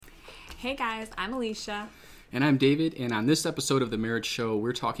Hey guys, I'm Alicia. And I'm David, and on this episode of The Marriage Show,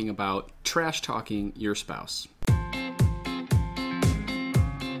 we're talking about trash talking your spouse.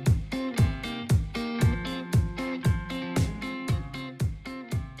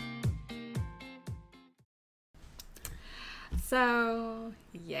 So,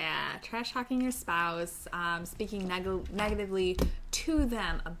 yeah, trash talking your spouse, speaking negatively to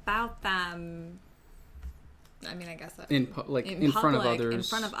them, about them. I mean, I guess in front of others. In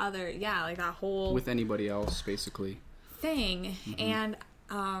front of others, yeah, like that whole... With anybody else, basically. Thing. Mm-hmm.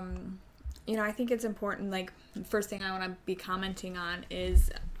 And, I think it's important, like, first thing I want to be commenting on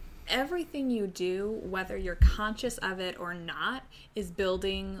is everything you do, whether you're conscious of it or not, is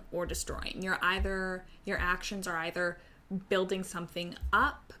building or destroying. Your actions are either building something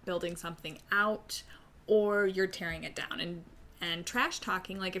up, building something out, or you're tearing it down. And trash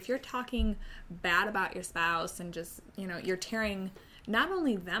talking, like if you're talking bad about your spouse and just, you're tearing not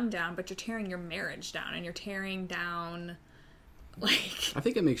only them down, but you're tearing your marriage down, and you're tearing down, like... I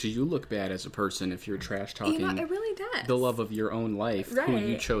think it makes you look bad as a person if you're trash talking. It really does. The love of your own life, right. Who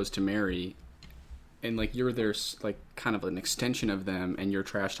you chose to marry, and like you're their, like, kind of an extension of them, and you're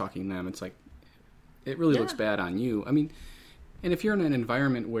trash talking them. It's like, it really looks bad on you. I mean, and if you're in an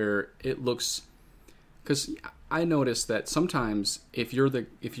environment where it looks... Because I notice that sometimes if you're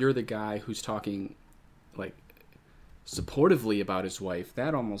the guy who's talking like supportively about his wife,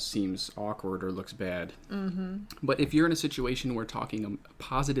 that almost seems awkward or looks bad. Mm-hmm. But if you're in a situation where talking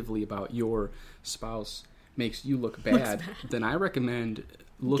positively about your spouse makes you look bad, then I recommend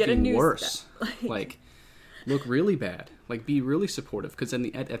looking worse. Like look really bad. Like be really supportive, because at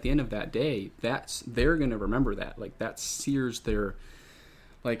the end of that day, they're going to remember that. Like that sears their...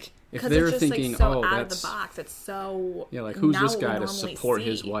 Like, if they're it's just, thinking, like, so oh, out that's... of the box. It's so... Yeah, like, who's this guy to support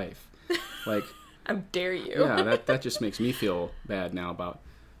his wife? Like... How dare you? Yeah, that just makes me feel bad now about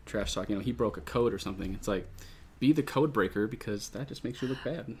trash talk. He broke a code or something. It's like, be the code breaker, because that just makes you look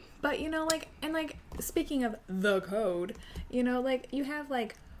bad. But, speaking of the code, you have,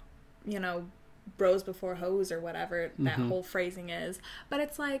 bros before hoes or whatever that whole phrasing is. But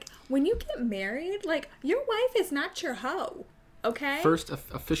it's like, when you get married, like, your wife is not your hoe. Okay. First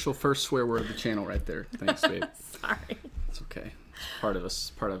official swear word of the channel right there. Thanks, babe. Sorry. It's okay.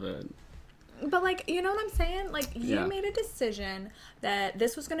 It's part of it. But you know what I'm saying? Like you made a decision that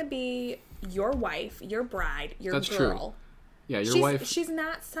this was going to be your wife, your bride, your That's girl. True. Yeah, your wife. She's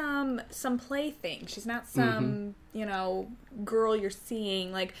not some plaything. She's not some girl you're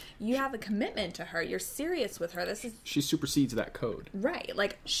seeing. Like you have a commitment to her. You're serious with her. She supersedes that code. Right.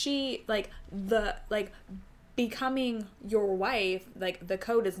 Becoming your wife, like the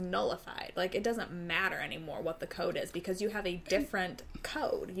code is nullified. Like it doesn't matter anymore what the code is, because you have a different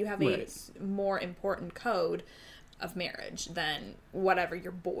code. You have a more important code of marriage than whatever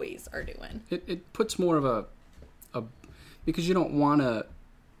your boys are doing. It puts more of a because you don't want to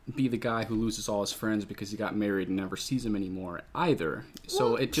be the guy who loses all his friends because he got married and never sees them anymore either.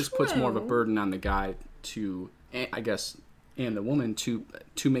 So it just puts more of a burden on the guy to, I guess, and the woman to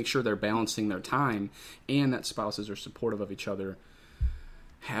make sure they're balancing their time, and that spouses are supportive of each other,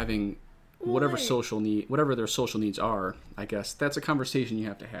 having whatever whatever their social needs are. I guess that's a conversation you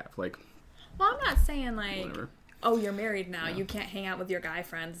have to have. Like, well, I'm not saying like, whatever. Oh, you're married now, you can't hang out with your guy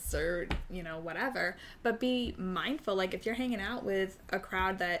friends or whatever. But be mindful. Like if you're hanging out with a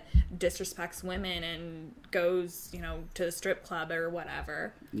crowd that disrespects women and goes to the strip club or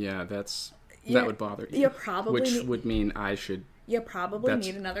whatever. Yeah, that would bother you. Would mean I should... You probably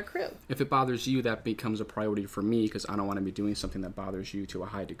need another crew. If it bothers you, that becomes a priority for me, because I don't want to be doing something that bothers you to a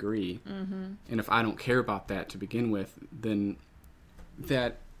high degree. Mm-hmm. And if I don't care about that to begin with, then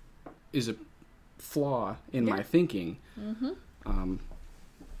is a flaw in my thinking. Mm-hmm.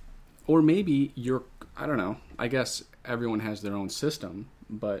 Or maybe I don't know. I guess everyone has their own system,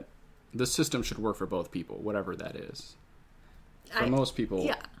 but the system should work for both people, whatever that is. For most people...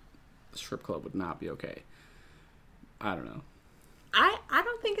 Yeah. Strip club would not be okay. I don't know. I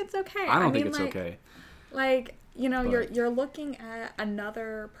don't think it's okay. I don't think it's okay. Like, you're looking at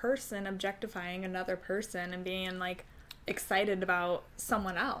another person, objectifying another person, and being like excited about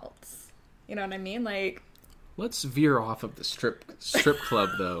someone else. You know what I mean? Like, let's veer off of the strip club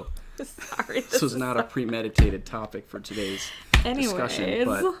though. Sorry, this was not a premeditated topic for today's discussion.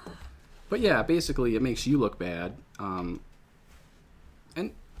 But yeah, basically it makes you look bad.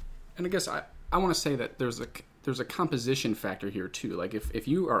 And I guess I want to say that there's a composition factor here too. Like if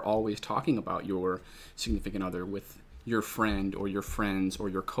you are always talking about your significant other with your friend or your friends or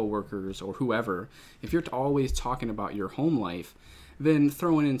your coworkers or whoever, if you're always talking about your home life, then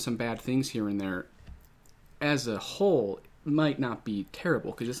throwing in some bad things here and there as a whole might not be terrible,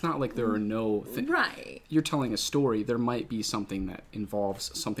 because it's not like there are no Right. You're telling a story. There might be something that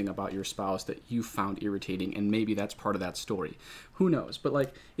involves something about your spouse that you found irritating, and maybe that's part of that story. Who knows? But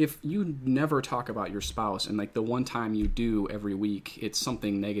like, if you never talk about your spouse, and like the one time you do every week, it's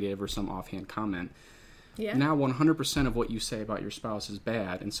something negative or some offhand comment. Yeah. Now 100% of what you say about your spouse is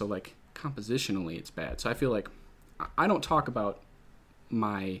bad, and so like compositionally it's bad. So I feel like I don't talk about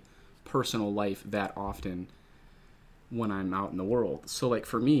my personal life that often when I'm out in the world. So like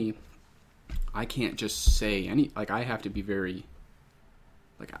for me, I can't just say like I have to be very,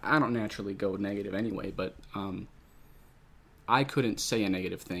 like I don't naturally go negative anyway, but I couldn't say a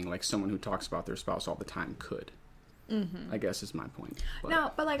negative thing like someone who talks about their spouse all the time could. I guess is my point. No,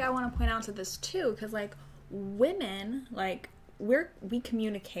 but like I want to point out to this too, because like women, like we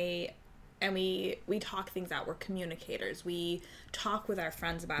communicate and we talk things out. We're communicators. We talk with our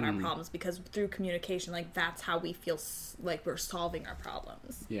friends about our problems, because through communication, like that's how we feel like we're solving our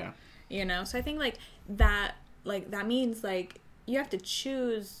problems. Yeah. You know, so I think like that means like you have to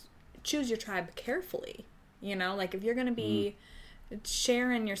choose your tribe carefully. You know, like if you're gonna be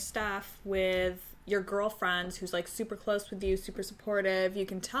sharing your stuff with your girlfriends who's like super close with you, super supportive, you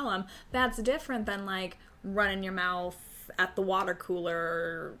can tell them. That's different than like running your mouth at the water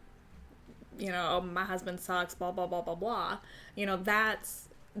cooler. You know, oh, my husband sucks, blah, blah, blah, blah, blah. You know, that's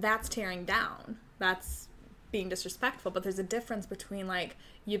tearing down. That's being disrespectful. But there's a difference between, like,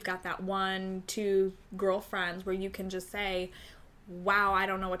 you've got that 1-2 girlfriends where you can just say, wow, I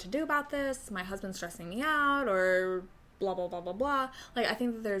don't know what to do about this. My husband's stressing me out, or blah, blah, blah, blah, blah. Like, I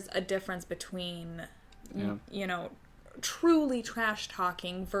think that there's a difference between, you know, truly trash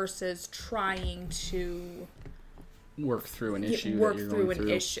talking versus trying to work through an issue.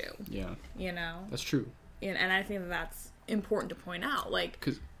 Issue. Yeah. You know? That's true. And I think that's important to point out. Like,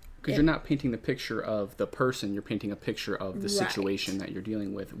 because you're not painting the picture of the person, you're painting a picture of the situation that you're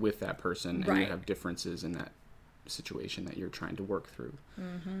dealing with that person, and you have differences in that situation that you're trying to work through.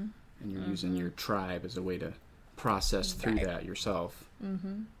 And you're using your tribe as a way to process through that yourself.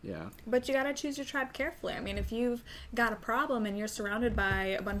 Yeah. But you gotta choose your tribe carefully. I mean, if you've got a problem and you're surrounded by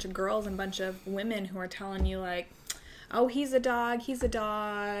a bunch of girls and a bunch of women who are telling you, like, oh, he's a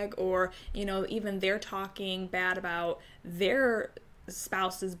dog, or, you know, even they're talking bad about their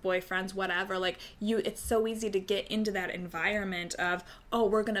spouses, boyfriends, whatever, like, it's so easy to get into that environment of, oh,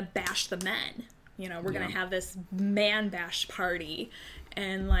 we're gonna bash the men, you know, we're gonna have this man bash party,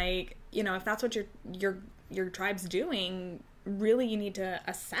 and, like, you know, if that's what your tribe's doing, really you need to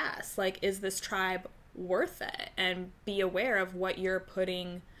assess, like, is this tribe worth it, and be aware of what you're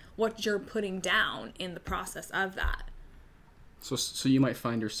putting down in the process of that. So you might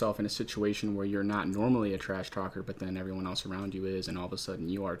find yourself in a situation where you're not normally a trash talker, but then everyone else around you is, and all of a sudden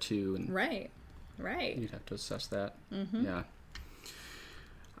you are too. And right. You'd have to assess that. Yeah.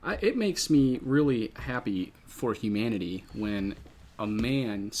 It makes me really happy for humanity when a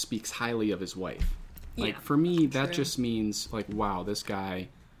man speaks highly of his wife. Like, for me, that just means, like, wow, this guy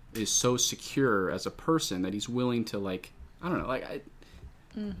is so secure as a person that he's willing to, like, I don't know, like,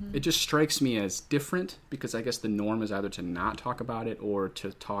 it just strikes me as different, because I guess the norm is either to not talk about it or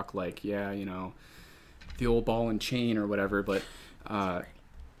to talk like, yeah, you know, the old ball and chain or whatever. But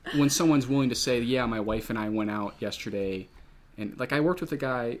when someone's willing to say, yeah, my wife and I went out yesterday, and like I worked with a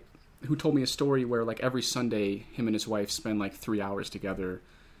guy who told me a story where like every Sunday him and his wife spend like 3 hours together,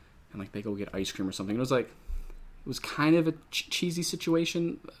 and like they go get ice cream or something. It was kind of a cheesy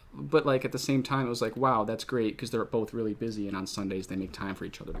situation, but like at the same time, it was like, wow, that's great, because they're both really busy, and on Sundays they make time for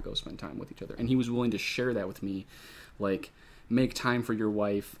each other to go spend time with each other. And he was willing to share that with me, like, make time for your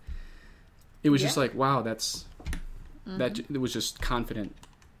wife. It was just like, wow, that it was just confident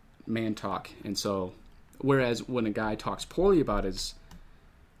man talk. And so, whereas when a guy talks poorly about his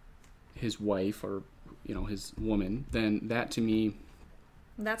wife, or, you know, his woman, then that to me,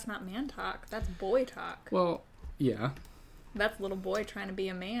 that's not man talk. That's boy talk. Well, yeah. That's little boy trying to be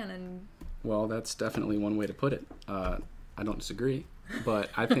a man, and... Well, that's definitely one way to put it. I don't disagree. But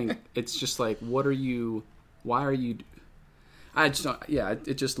I think it's just like, why are you... I just don't... Yeah,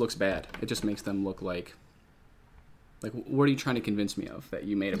 it just looks bad. It just makes them look like... Like, what are you trying to convince me of? That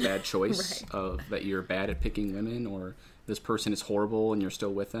you made a bad choice? Of that you're bad at picking women? Or this person is horrible and you're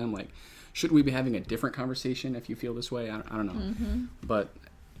still with them? Like, shouldn't we be having a different conversation if you feel this way? I don't know. But,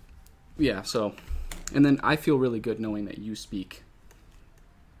 yeah, so... And then I feel really good knowing that you speak...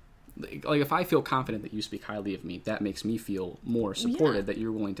 Like, if I feel confident that you speak highly of me, that makes me feel more supported, that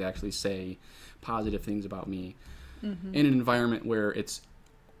you're willing to actually say positive things about me in an environment where it's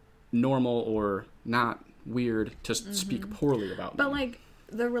normal or not weird to speak poorly about me. But, like,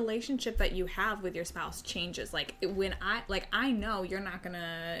 the relationship that you have with your spouse changes. Like when I know you're not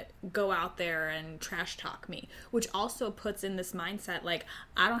gonna go out there and trash talk me, which also puts in this mindset like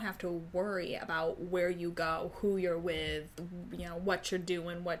I don't have to worry about where you go, who you're with, you know, what you're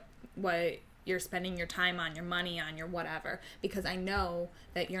doing, what you're spending your time on, your money on, your whatever, because I know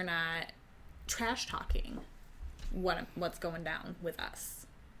that you're not trash talking what's going down with us.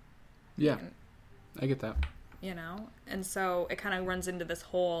 Yeah, I get that. You know, and so it kind of runs into this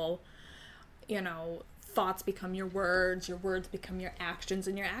whole, you know, thoughts become your words become your actions,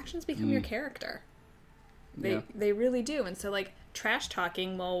 and your actions become your character. They really do. And so like trash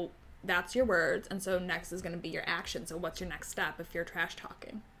talking, well, that's your words, and so next is going to be your action. So what's your next step if you're trash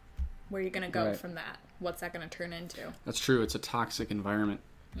talking? Where are you going to go from that? What's that going to turn into? That's true. It's a toxic environment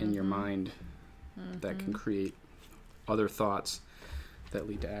in your mind that can create other thoughts that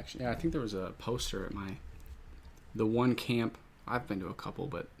lead to action. Yeah, I think there was a poster at the one camp. I've been to a couple,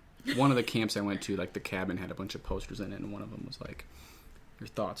 but one of the camps I went to, like the cabin had a bunch of posters in it, and one of them was like, your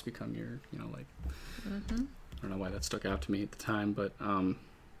thoughts become your, you know, like, I don't know why that stuck out to me at the time, but,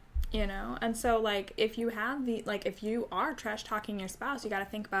 you know, and so like, if you are trash talking your spouse, you got to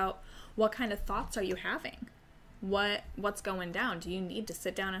think about what kind of thoughts are you having? What's going down? Do you need to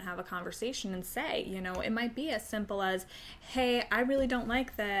sit down and have a conversation and say, you know, it might be as simple as, hey, I really don't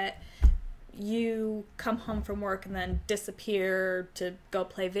like that you come home from work and then disappear to go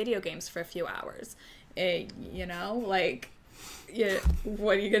play video games for a few hours. You know, like,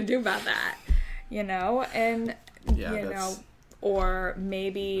 what are you going to do about that? You know, and, you know, or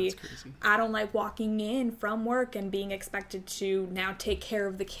maybe I don't like walking in from work and being expected to now take care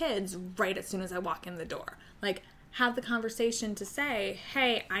of the kids right as soon as I walk in the door. Like, have the conversation to say,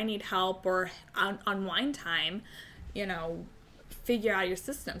 hey, I need help, or unwind time, you know, figure out your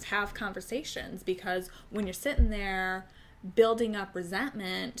systems, have conversations, because when you're sitting there building up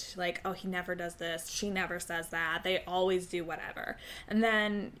resentment, like, oh, he never does this, she never says that, they always do whatever, and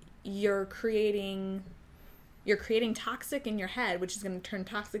then you're creating toxic in your head, which is going to turn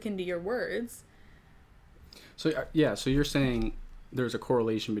toxic into your words. So you're saying there's a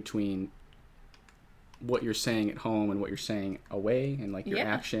correlation between what you're saying at home and what you're saying away, and like your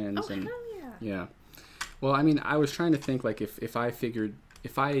actions. Oh, and hell yeah. Well, I mean, I was trying to think, like, if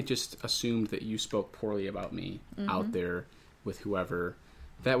I just assumed that you spoke poorly about me out there with whoever,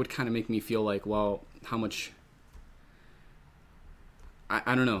 that would kind of make me feel like, well, how much...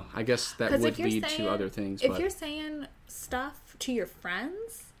 I don't know. I guess that would lead to other things. If you're saying stuff to your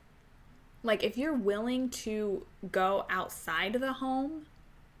friends, like, if you're willing to go outside of the home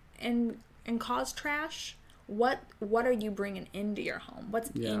and cause trash, what are you bringing into your home? What's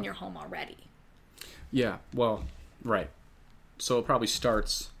in your home already? Yeah, well, right. So it probably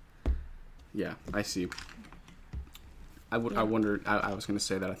starts... Yeah, I see. I wonder... I was going to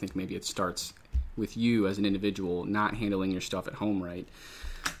say that I think maybe it starts with you as an individual not handling your stuff at home right.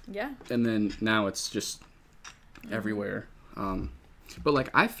 Yeah. And then now it's just everywhere. But, like,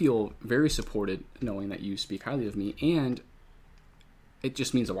 I feel very supported knowing that you speak highly of me, and it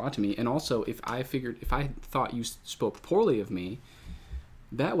just means a lot to me. And also, if I thought you spoke poorly of me,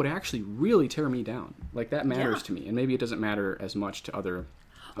 that would actually really tear me down. Like, that matters to me. And maybe it doesn't matter as much to other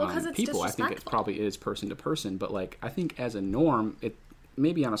people. I think it probably is person to person. But, like, I think as a norm, it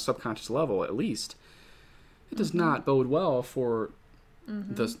maybe on a subconscious level at least, it does not bode well for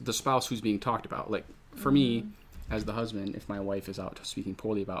the spouse who's being talked about. Like, for me, as the husband, if my wife is out speaking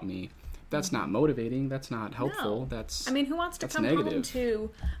poorly about me, that's not motivating. That's not helpful. No. I mean, who wants to come home to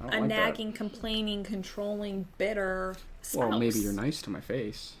a nagging, complaining, controlling, bitter spouse? Well, maybe you're nice to my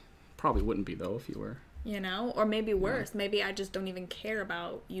face. Probably wouldn't be, though, if you were. You know? Or maybe worse. Yeah. Maybe I just don't even care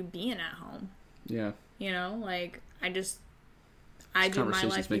about you being at home. Yeah. You know? Like, I do my life. This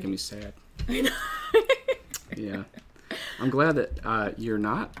conversation's making me sad. I know. Yeah. I'm glad that you're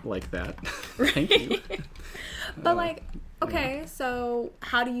not like that. Thank you. But, like, okay, so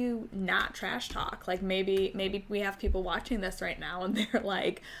how do you not trash talk? Like, maybe we have people watching this right now and they're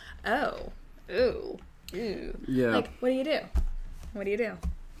like, oh, ooh. Yeah. Like, what do you do? What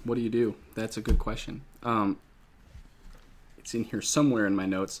do you do? That's a good question. It's in here somewhere in my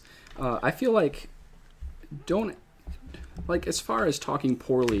notes. I feel like as far as talking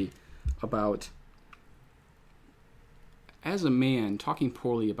poorly about, as a man, talking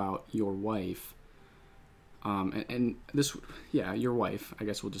poorly about your wife, and this, your wife, I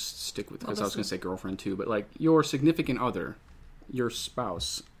guess we'll just stick with, because I was going to say girlfriend too, but like your significant other, your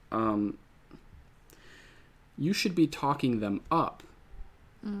spouse, you should be talking them up,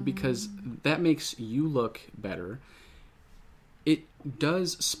 because that makes you look better. It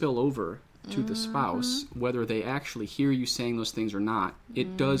does spill over to the spouse, whether they actually hear you saying those things or not,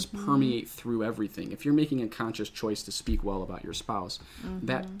 it does permeate through everything. If you're making a conscious choice to speak well about your spouse,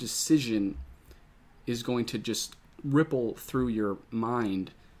 that decision is going to just ripple through your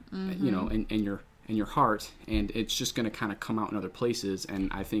mind, you know, and your heart, and it's just going to kind of come out in other places.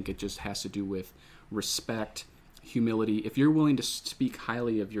 And I think it just has to do with respect, humility. If you're willing to speak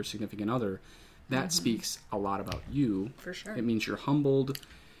highly of your significant other, that speaks a lot about you. For sure. It means you're humbled.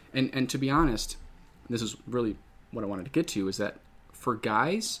 And to be honest, this is really what I wanted to get to, is that for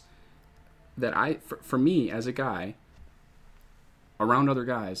guys, for me as a guy, around other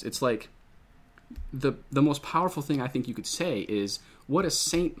guys, it's like the most powerful thing I think you could say is, what a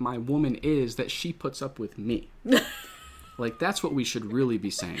saint my woman is that she puts up with me. Like, that's what we should really be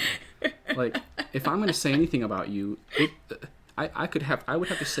saying. Like, if I'm going to say anything about you, I would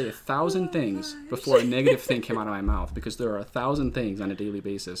have to say 1,000 things before a negative thing came out of my mouth, because there are 1,000 things on a daily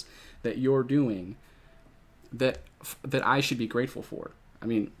basis that you're doing that I should be grateful for. I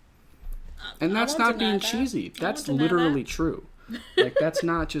mean, and that's not being cheesy. That's literally true. Like, that's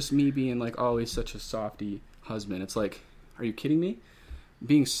not just me being like, oh, he's such a softy husband. It's like, are you kidding me?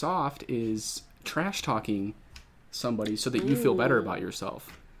 Being soft is trash talking somebody so that you feel better about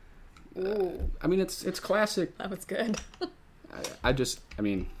yourself. I mean, it's classic. That was good. I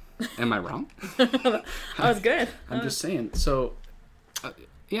mean, am I wrong? That was good. I'm just saying. So,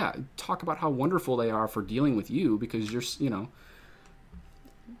 yeah, talk about how wonderful they are for dealing with you, because you're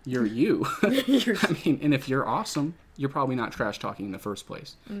you. I mean, and if you're awesome, you're probably not trash talking in the first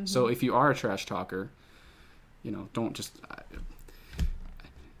place. So if you are a trash talker, you know, don't just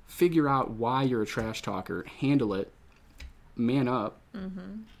figure out why you're a trash talker, handle it, man up,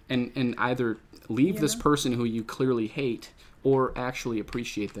 and either leave this person who you clearly hate, or actually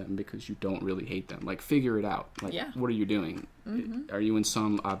appreciate them because you don't really hate them. Like, figure it out. Like, what are you doing? Are you in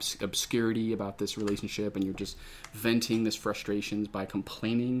some obscurity about this relationship, and you're just venting this frustrations by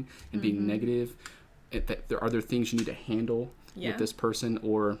complaining and being negative? Are there things you need to handle with this person,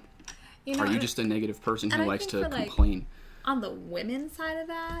 or are you just a negative person who likes to complain? On the women's side of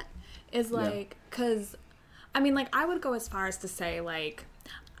that is like, because, I mean, like, I would go as far as to say, like,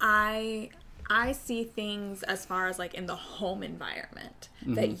 I see things as far as, like, in the home environment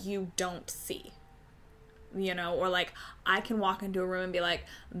that you don't see, you know, or, like, I can walk into a room and be like,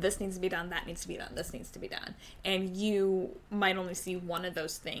 this needs to be done, that needs to be done, this needs to be done. And you might only see one of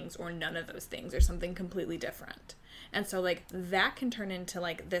those things or none of those things or something completely different. And so, like, that can turn into,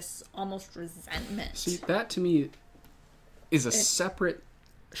 like, this almost resentment. See, that to me is a separate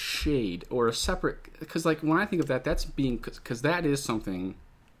shade, or a separate, because, like, when I think of that, that's being, because that is something.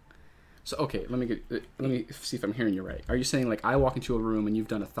 So, okay, let me see if I'm hearing you right. Are you saying, like, I walk into a room and you've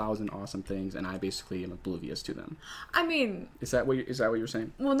done 1,000 awesome things and I basically am oblivious to them? I mean, is that what you're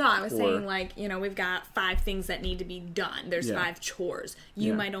saying? Well, no, I was saying, like, you know, we've got 5 things that need to be done. There's 5 chores.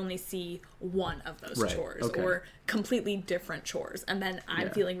 You might only see one of those chores, or completely different chores, and then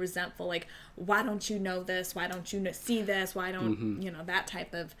I'm feeling resentful. Like, why don't you know this? Why don't you see this? Why don't you know, that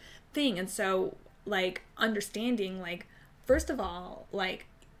type of thing? And so, like, understanding, like, first of all, like,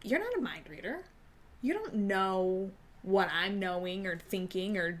 you're not a mind reader. You don't know what I'm knowing or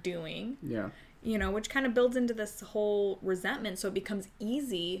thinking or doing. Yeah. You know, which kind of builds into this whole resentment. So it becomes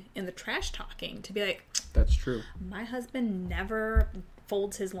easy in the trash talking to be like, that's true. My husband never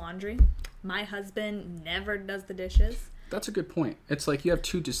folds his laundry. My husband never does the dishes. That's a good point. It's like you have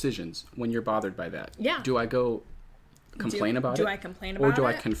 2 decisions when you're bothered by that. Yeah. Do I go complain about it? Do I complain about it? Or do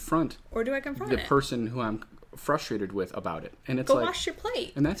I confront? The person who I'm frustrated with about it? And it's go like, wash your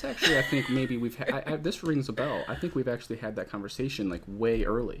plate. And that's actually, I think maybe we've had, this rings a bell. I think we've actually had that conversation, like, way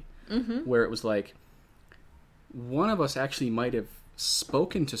early, where it was like, one of us actually might have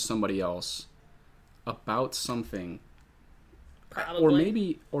spoken to somebody else about something.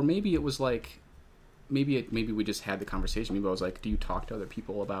 Probably. Or maybe it was like, maybe we just had the conversation. Maybe I was like, do you talk to other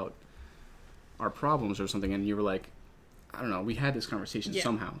people about our problems or something? And you were like, I don't know, we had this conversation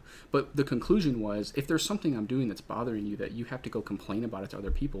somehow. But the conclusion was, if there's something I'm doing that's bothering you that you have to go complain about it to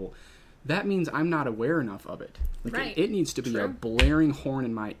other people, that means I'm not aware enough of it. Like, it needs to be a blaring horn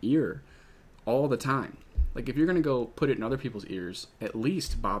in my ear all the time. Like, if you're going to go put it in other people's ears, at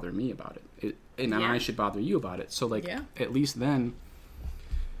least bother me about it. And I should bother you about it. So, like, at least then,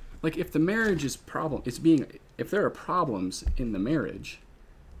 like, if the marriage is if there are problems in the marriage,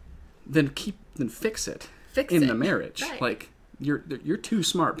 then fix it. In the marriage. Right. Like, you're 2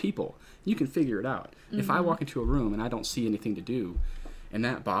 smart people. You can figure it out. If I walk into a room and I don't see anything to do, and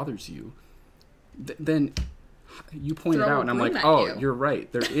that bothers you, then you point it out, and I'm like, oh, you're right.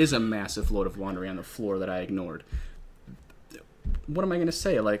 There is a massive load of laundry on the floor that I ignored. what am I going to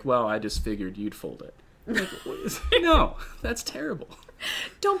say? Like, well, I just figured you'd fold it. Like, no, that's terrible.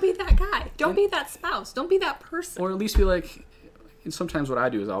 Don't be that guy. Don't be that spouse. Don't be that person. Or at least be like, and sometimes what I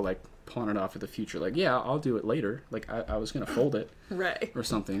do is I'll like pawn it off to the future. Like, yeah, I'll do it later. Like, I was going to fold it. Right. Or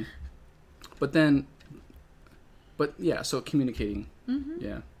something. But yeah, so communicating. Mm-hmm.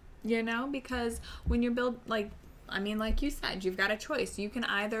 Yeah. You know, because when you build, like you said, you've got a choice. You can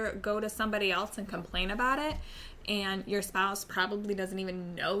either go to somebody else and complain about it, and your spouse probably doesn't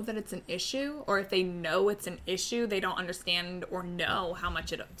even know that it's an issue, or if they know it's an issue, they don't understand or know how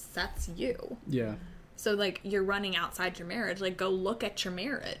much it upsets you. Yeah. So, like, you're running outside your marriage. Like, go look at your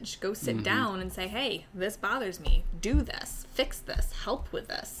marriage. Go sit down and say, hey, this bothers me. Do this. Fix this. Help with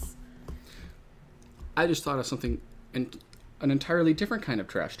this. I just thought of something, an entirely different kind of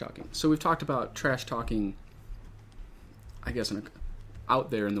trash talking. So we've talked about trash talking, I guess,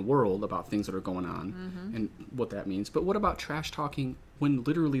 out there in the world about things that are going on and what that means. But what about trash talking when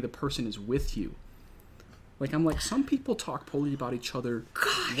literally the person is with you? Like, I'm like, some people talk poorly about each other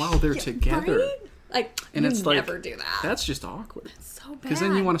while they're together. Right? Like, and it's never do that. That's just awkward. It's so bad. Because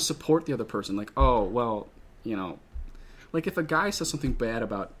then you want to support the other person. Like, oh, well, you know, like if a guy says something bad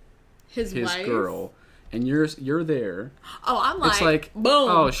about his girl, and you're there. Oh, I'm like, it's like, boom.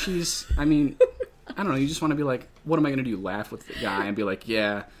 Oh, I mean, I don't know. You just want to be like, what am I going to do? Laugh with the guy and be like,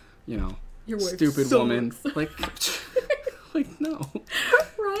 yeah, you know, your stupid so woman. Like, no.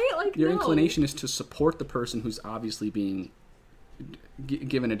 Right? Like, your inclination is to support the person who's obviously being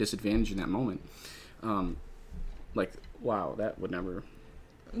given a disadvantage in that moment. Like, wow, that would never.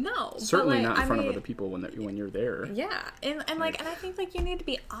 No, certainly not in front of other people when you're there. Yeah, and I think like you need to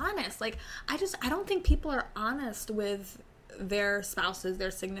be honest. Like, I don't think people are honest with their spouses,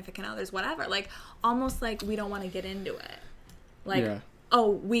 their significant others, whatever. Like, almost like we don't want to get into it. Like, oh,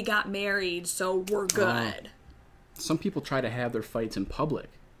 we got married, so we're good. Some people try to have their fights in public.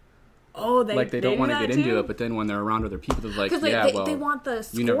 Oh, they don't want to get into too? it, but then when they're around other people, they're like, they want the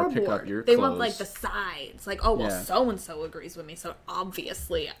scoreboard. You never pick up your they clothes. Want like the sides. Like, oh, well, so and so agrees with me, so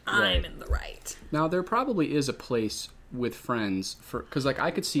obviously I'm in the right. Now there probably is a place with friends because like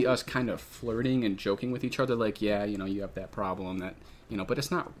I could see us kind of flirting and joking with each other, like, yeah, you know, you have that problem that, you know, but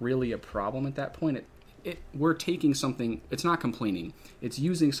it's not really a problem at that point. We're taking something. It's not complaining. It's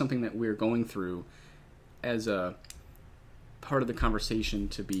using something that we're going through as a part of the conversation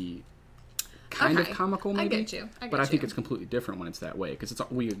to be kind of comical, maybe. I get you. But I think it's completely different when it's that way because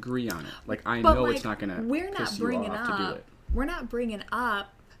we agree on it. Like, I know it's not going to piss you off to do it. We're not bringing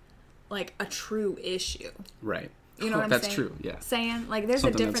up like a true issue, right? You know what I'm saying? That's true. Yeah. Saying like there's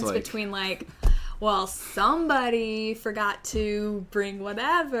a difference between like, well, somebody forgot to bring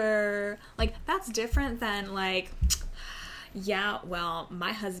whatever. Like, that's different than like, yeah, well,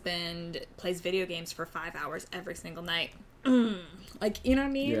 my husband plays video games for 5 hours every single night. Like, you know what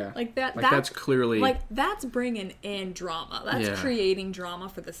I mean? Yeah. Like that. Like that's clearly like that's bringing in drama. That's creating drama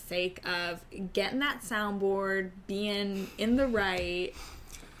for the sake of getting that soundboard, being in the right.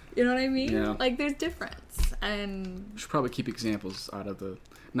 You know what I mean? Yeah. Like, there's difference, and we should probably keep examples out of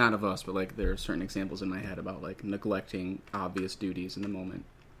not of us, but like there are certain examples in my head about like neglecting obvious duties in the moment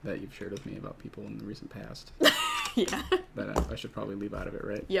that you've shared with me about people in the recent past. Yeah. That I should probably leave out of it,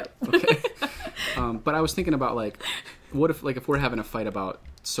 right? Yep. Okay. But I was thinking about like, what if we're having a fight about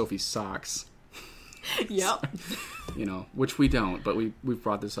Sophie's socks? Yep. You know, which we don't, but we've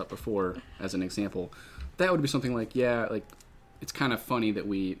brought this up before as an example. That would be something like, yeah, like it's kind of funny that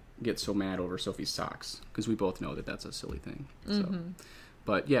we get so mad over Sophie's socks because we both know that that's a silly thing. So,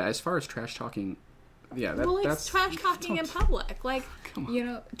 but yeah, as far as trash talking, yeah, that's trash talking in public. Like, you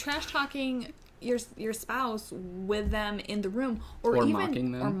know, trash talking your spouse with them in the room, or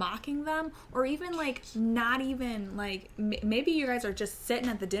even mocking them, or even like not even like maybe you guys are just sitting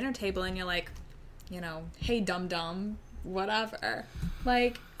at the dinner table and you're like, you know, hey, dum dum, whatever.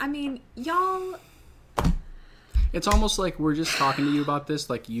 Like, I mean, y'all. It's almost like we're just talking to you about this,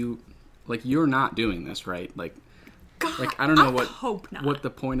 like you're not doing this, right? Like, God, like I don't know what the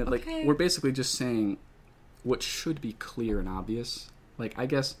point of like we're basically just saying what should be clear and obvious. Like, I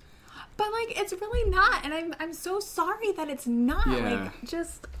guess. But like it's really not, and I'm so sorry that it's not. Yeah. Like,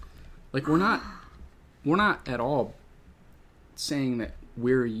 just like we're not at all saying that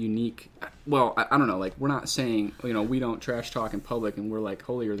we're unique. Well, I don't know. Like, we're not saying, you know, we don't trash talk in public and we're like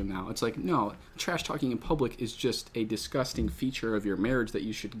holier than thou. It's like, no, trash talking in public is just a disgusting feature of your marriage that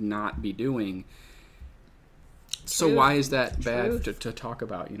you should not be doing. So Truth. why is that bad Truth. to talk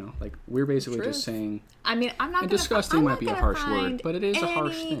about? Like we're basically Truth. just saying. I mean, I'm not And gonna disgusting I'm might not be a gonna harsh find word, but it is a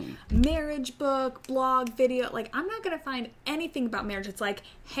harsh any thing. Marriage book, blog, video. Like, I'm not gonna find anything about marriage. It's like,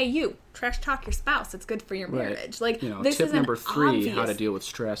 hey, you trash talk your spouse. It's good for your Right. marriage. Like, Tip is number 3: obvious... how to deal with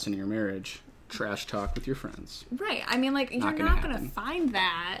stress in your marriage. Trash talk with your friends. Right. I mean, like, you're Not not gonna going to happen. find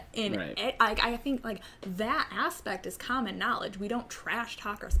that in Right. it. Like, I think, like, that aspect is common knowledge. We don't trash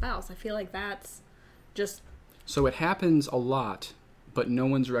talk our spouse. I feel like that's just... So it happens a lot, but no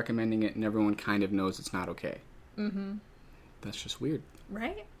one's recommending it, and everyone kind of knows it's not okay. Mm-hmm. That's just weird.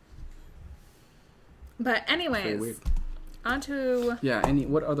 Right? But Very anyways, weird. on to... Yeah,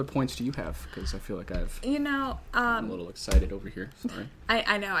 what other points do you have? Because I feel like I'm a little excited over here. Sorry.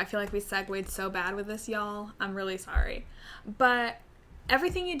 I know. I feel like we segued so bad with this, y'all. I'm really sorry. But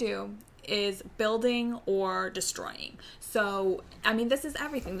everything you do is building or destroying. So, I mean, this is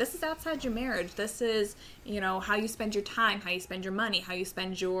everything. This is outside your marriage. This is, how you spend your time, how you spend your money, how you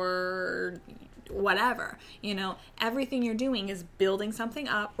spend your whatever. Everything you're doing is building something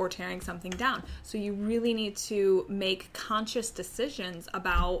up or tearing something down. So you really need to make conscious decisions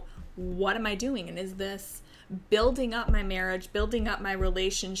about, what am I doing? And is this building up my marriage, building up my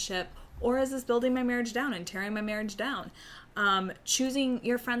relationship, or is this building my marriage down and tearing my marriage down? Choosing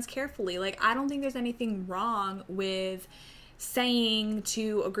your friends carefully. Like, I don't think there's anything wrong with saying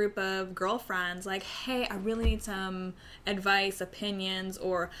to a group of girlfriends, like, hey, I really need some advice, opinions,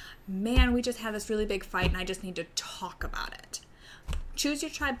 or, man, we just had this really big fight and I just need to talk about it. Choose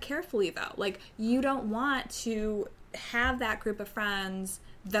your tribe carefully, though. Like, you don't want to have that group of friends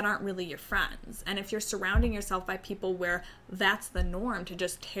that aren't really your friends. And if you're surrounding yourself by people where that's the norm, to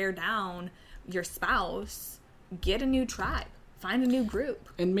just tear down your spouse, get a new tribe. Find a new group.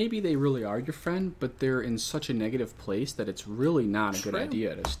 And maybe they really are your friend, but they're in such a negative place that it's really not a good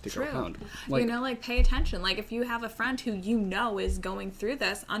idea to stick around. Like, pay attention. Like, if you have a friend who is going through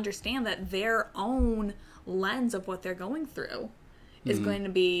this, understand that their own lens of what they're going through is going to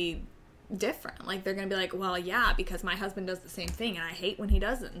be different. Like, they're going to be like, well, yeah, because my husband does the same thing and I hate when he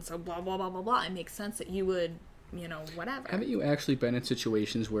does it, and so blah, blah, blah, blah, blah. It makes sense that you would, whatever. Haven't you actually been in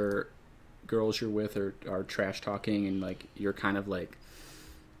situations where girls you're with are trash talking and like you're kind of like,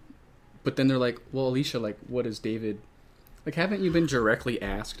 but then they're like, well, Alicia, like, what is David, like, haven't you been directly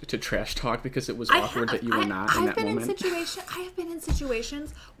asked to trash talk because it was awkward that you were not in that moment? I have been in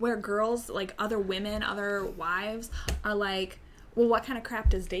situations where girls, like, other women, other wives are like, well, what kind of crap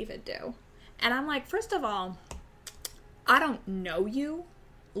does David do? And I'm like, first of all, I don't know you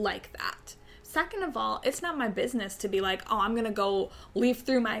like that. Second of all, it's not my business to be like, oh, I'm going to go leaf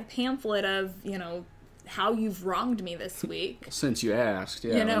through my pamphlet of, how you've wronged me this week. Since you asked,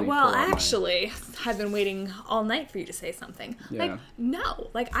 yeah. Actually, I've been waiting all night for you to say something. Yeah. Like, no.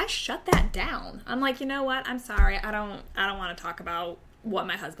 Like, I shut that down. I'm like, you know what? I'm sorry. I don't want to talk about what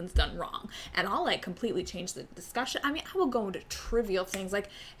my husband's done wrong. And I'll, like, completely change the discussion. I mean, I will go into trivial things like,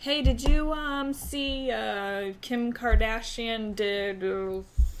 hey, did you see Kim Kardashian did...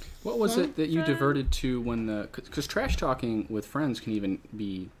 What was it that you diverted to when because trash talking with friends can even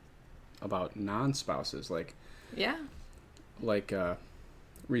be about non-spouses, like... Yeah. Like,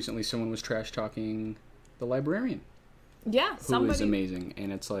 recently someone was trash talking the librarian. Yeah, who is amazing,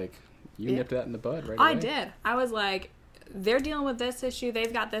 and it's like, you nipped that in the bud right away. I did. I was like, they're dealing with this issue,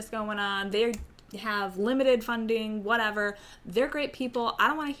 they've got this going on, they have limited funding, whatever. They're great people. I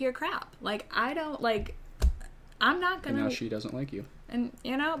don't want to hear crap. Like, I don't, like... I'm not gonna... And now she doesn't like you. And,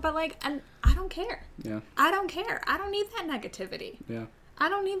 but, like, and I don't care. Yeah. I don't care. I don't need that negativity. Yeah. I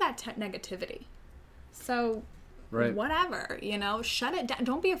don't need that negativity. So, right. Whatever, shut it down.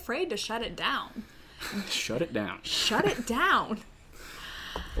 Don't be afraid to shut it down. Shut it down. Shut it down.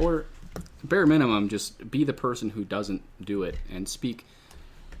 Or, bare minimum, just be the person who doesn't do it and speak.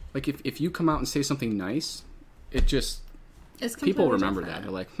 Like, if you come out and say something nice, it just... people remember that.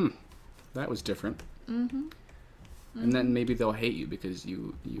 They're like, that was different. Mm-hmm. And then maybe they'll hate you because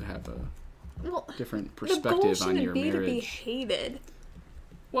you have a different perspective on your marriage. The goal shouldn't be to be hated.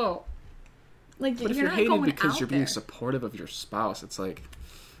 Well, like, but if you're hated because you're being supportive of your spouse, it's like,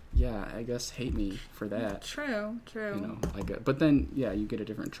 yeah, I guess hate me for that. True. But then, yeah, you get a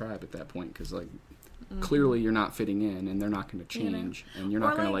different tribe at that point because, like, clearly you're not fitting in and they're not going to change and you're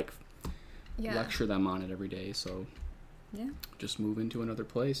not going to, lecture them on it every day. So, just move into another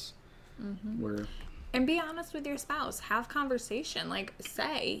place where... And be honest with your spouse. Have conversation. Like,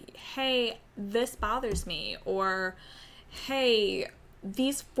 say, hey, this bothers me. Or, hey,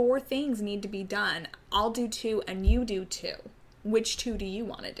 these 4 things need to be done. I'll do 2 and you do 2. Which 2 do you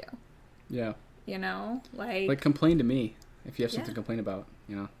want to do? Yeah. Like, complain to me if you have something to complain about,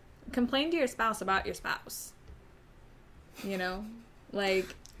 Complain to your spouse about your spouse. You know?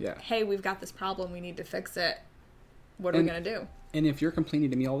 Like, Yeah. hey, we've got this problem. We need to fix it. What are we going to do? And if you're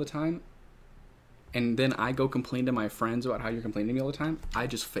complaining to me all the time, and then I go complain to my friends about how you're complaining to me all the time, I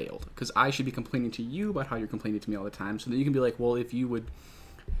just failed. Because I should be complaining to you about how you're complaining to me all the time, so that you can be like, well, if you would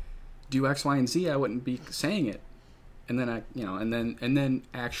do X, Y, and Z, I wouldn't be saying it. And then and then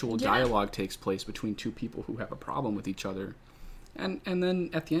actual dialogue takes place between two people who have a problem with each other. And then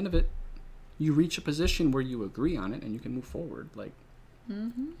at the end of it, you reach a position where you agree on it and you can move forward. Like,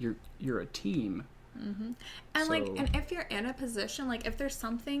 you're a team. Mm-hmm. And and if you're in a position, like if there's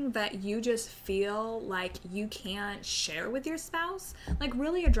something that you just feel like you can't share with your spouse, like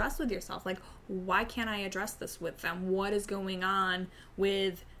really address with yourself, like, why can't I address this with them? What is going on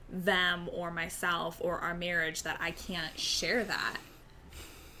with them or myself or our marriage that I can't share that?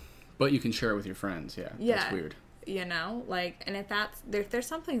 But you can share it with your friends. Yeah. That's weird. You know, like, and if there's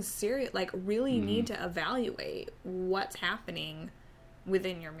something serious, like, really need to evaluate what's happening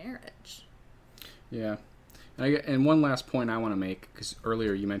within your marriage. Yeah. And one last point I want to make, because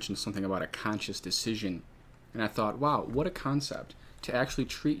earlier you mentioned something about a conscious decision, and I thought, wow, what a concept, to actually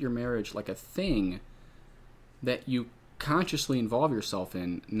treat your marriage like a thing that you consciously involve yourself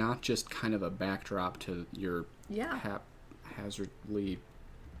in, not just kind of a backdrop to your haphazardly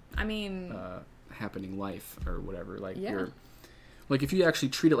happening life or whatever. Like, like if you actually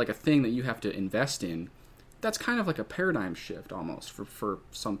treat it like a thing that you have to invest in, that's kind of like a paradigm shift almost for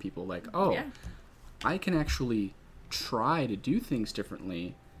some people. Like, I can actually try to do things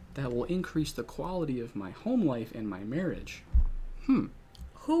differently that will increase the quality of my home life and my marriage. Who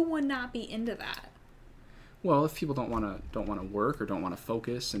would not be into that? Well, if people don't want to work or don't want to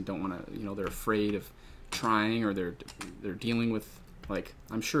focus and don't want to, they're afraid of trying, or they're dealing with, like,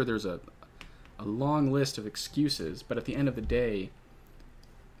 I'm sure there's a long list of excuses, but at the end of the day,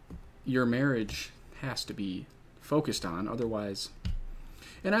 your marriage has to be focused on, otherwise.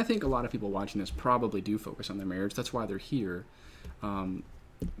 And I think a lot of people watching this probably do focus on their marriage. That's why they're here.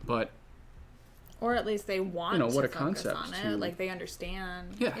 But, or at least they want to what a focus concept on it. Like, they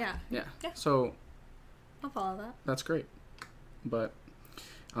understand. Yeah. So I'll follow that. That's great. But,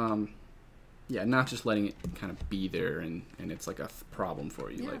 not just letting it kind of be there and it's like a problem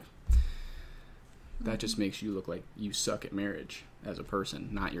for you. Like, that just makes you look like you suck at marriage as a person,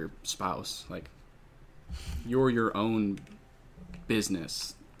 not your spouse. Like, you're your own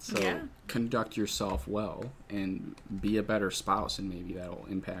business. So conduct yourself well and be a better spouse, and maybe that'll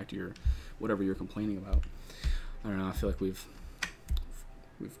impact whatever you're complaining about. I don't know. I feel like we've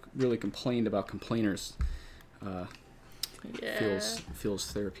really complained about complainers.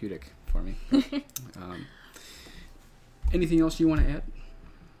 Feels therapeutic for me. Anything else you want to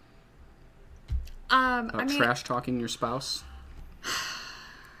add? Trash talking your spouse?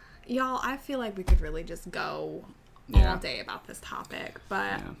 Y'all, I feel like we could really just go all day about this topic,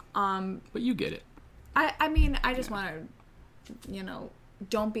 but but you get it. I just want to,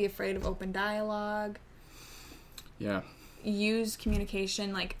 don't be afraid of open dialogue. Yeah. Use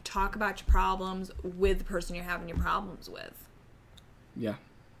communication, like, talk about your problems with the person you're having your problems with. Yeah.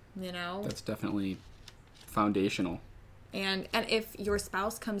 That's definitely foundational. And if your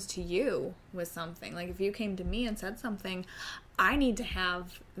spouse comes to you with something, like if you came to me and said something, I need to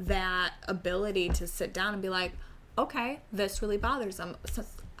have that ability to sit down and be like, okay, this really bothers them.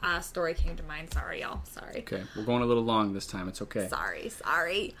 A story came to mind. Sorry, y'all. Sorry. Okay, we're going a little long this time. It's okay.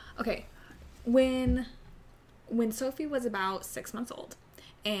 Sorry. Okay, when Sophie was about 6 months old,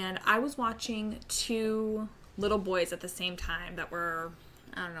 and I was watching two little boys at the same time that were,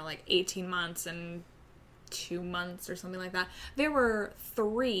 I don't know, like 18 months and 2 months or something like that. There were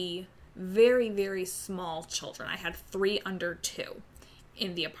three very, very small children. I had 3 under 2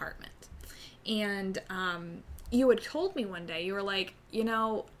 in the apartment. And you had told me one day, you were like,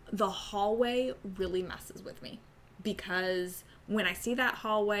 the hallway really messes with me, because when I see that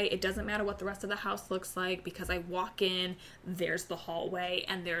hallway, it doesn't matter what the rest of the house looks like, because I walk in, there's the hallway,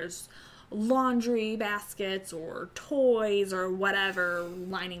 and there's laundry baskets or toys or whatever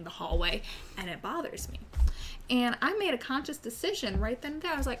lining the hallway, and it bothers me. And I made a conscious decision right then and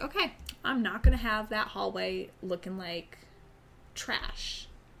there. I was like, okay, I'm not going to have that hallway looking like trash.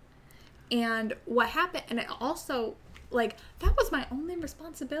 And what happened, and it also, like, that was my only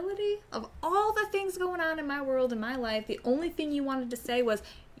responsibility of all the things going on in my world, in my life. The only thing you wanted to say was,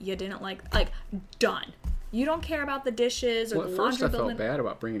 you didn't like, done. You don't care about the dishes or the laundry. Well, at first I felt bad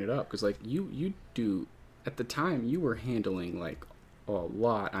about bringing it up, because, like, you do, at the time, you were handling, like, a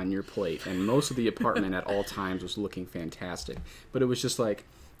lot on your plate, and most of the apartment at all times was looking fantastic. But it was just, like,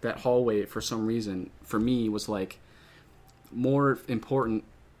 that hallway, for some reason, for me, was, like, more important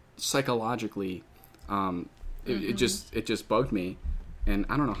psychologically it just bugged me, and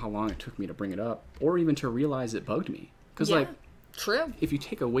I don't know how long it took me to bring it up or even to realize it bugged me. Because like, true. If you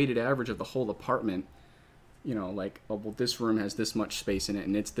take a weighted average of the whole apartment, you know, like, oh, well, this room has this much space in it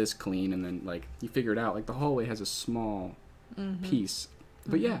and it's this clean, and then like you figure it out, like the hallway has a small piece.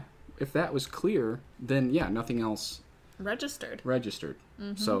 But yeah, if that was clear, then yeah, nothing else registered.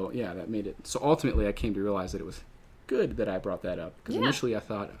 So yeah, that made it. So ultimately, I came to realize that it was good that I brought that up, because initially I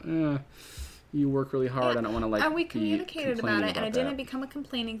thought, you work really hard. I don't want to like. And we communicated about it, and it didn't that. become a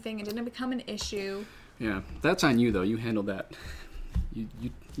complaining thing. It didn't become an issue. Yeah, that's on you though. You handled that.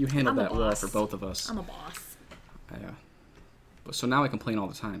 You handled that well for both of us. I'm a boss. Yeah. So now I complain all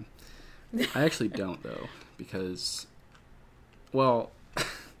the time. I actually don't though, because, well,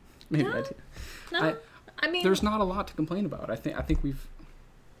 maybe I do. No, I mean, there's not a lot to complain about. I think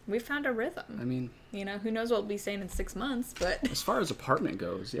we've found a rhythm. I mean, you know, who knows what we'll be saying in 6 months, but as far as apartment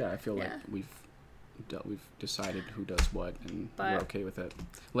goes, yeah, I feel like we've decided who does what, and we're okay with it.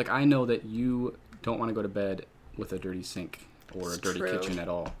 Like, I know that you don't want to go to bed with a dirty sink or a dirty kitchen at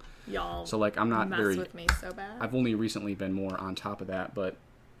all. Y'all, so like, I'm not mess very with me so bad. I've only recently been more on top of that, but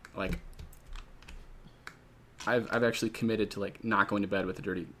like, I've actually committed to like not going to bed with a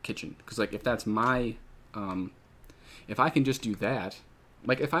dirty kitchen, because like, if that's my if I can just do that,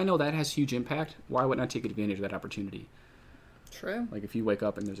 like, if I know that has huge impact, why wouldn't I take advantage of that opportunity? True. Like, if you wake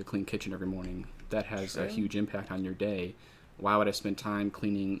up and there's a clean kitchen every morning, that has a huge impact on your day. Why would I spend time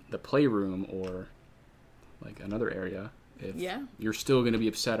cleaning the playroom or like another area if you're still going to be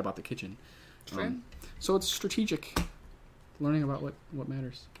upset about the kitchen? True. So it's strategic, learning about what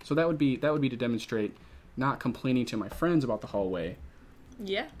matters. So that would be to demonstrate not complaining to my friends about the hallway.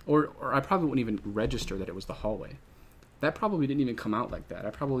 Yeah. Or I probably wouldn't even register that it was the hallway. That probably didn't even come out like that.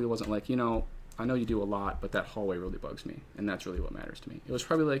 I probably wasn't like, you know, I know you do a lot, but that hallway really bugs me, and that's really what matters to me. It was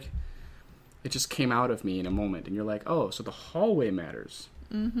probably like, it just came out of me in a moment, and you're like, oh, so the hallway matters.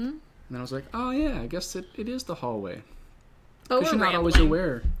 Mm-hmm. And then I was like, oh yeah, I guess it is the hallway. But because you're not always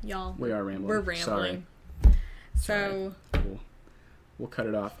aware. Y'all. We are rambling. We're rambling. Sorry. So we'll cut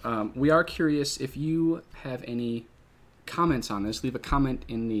it off. We are curious if you have any comments on this. Leave a comment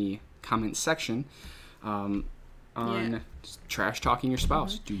in the comment section. On trash talking your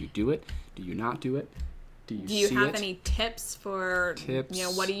spouse. Do you do it? Do you not do it? Do you see have any tips for, you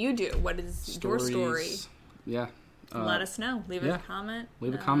know, what do you do? What is your story? Yeah. Let us know. Leave a comment.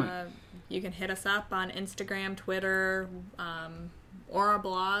 Leave a comment. You can hit us up on Instagram, Twitter, or our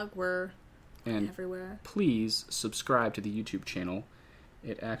blog. We're everywhere. Please subscribe to the YouTube channel.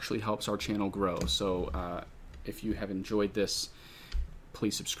 It actually helps our channel grow. So if you have enjoyed this,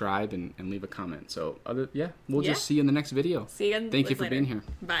 please subscribe and leave a comment. So, we'll just see you in the next video. See you. Thank you for being here.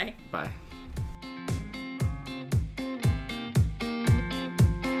 Bye. Bye.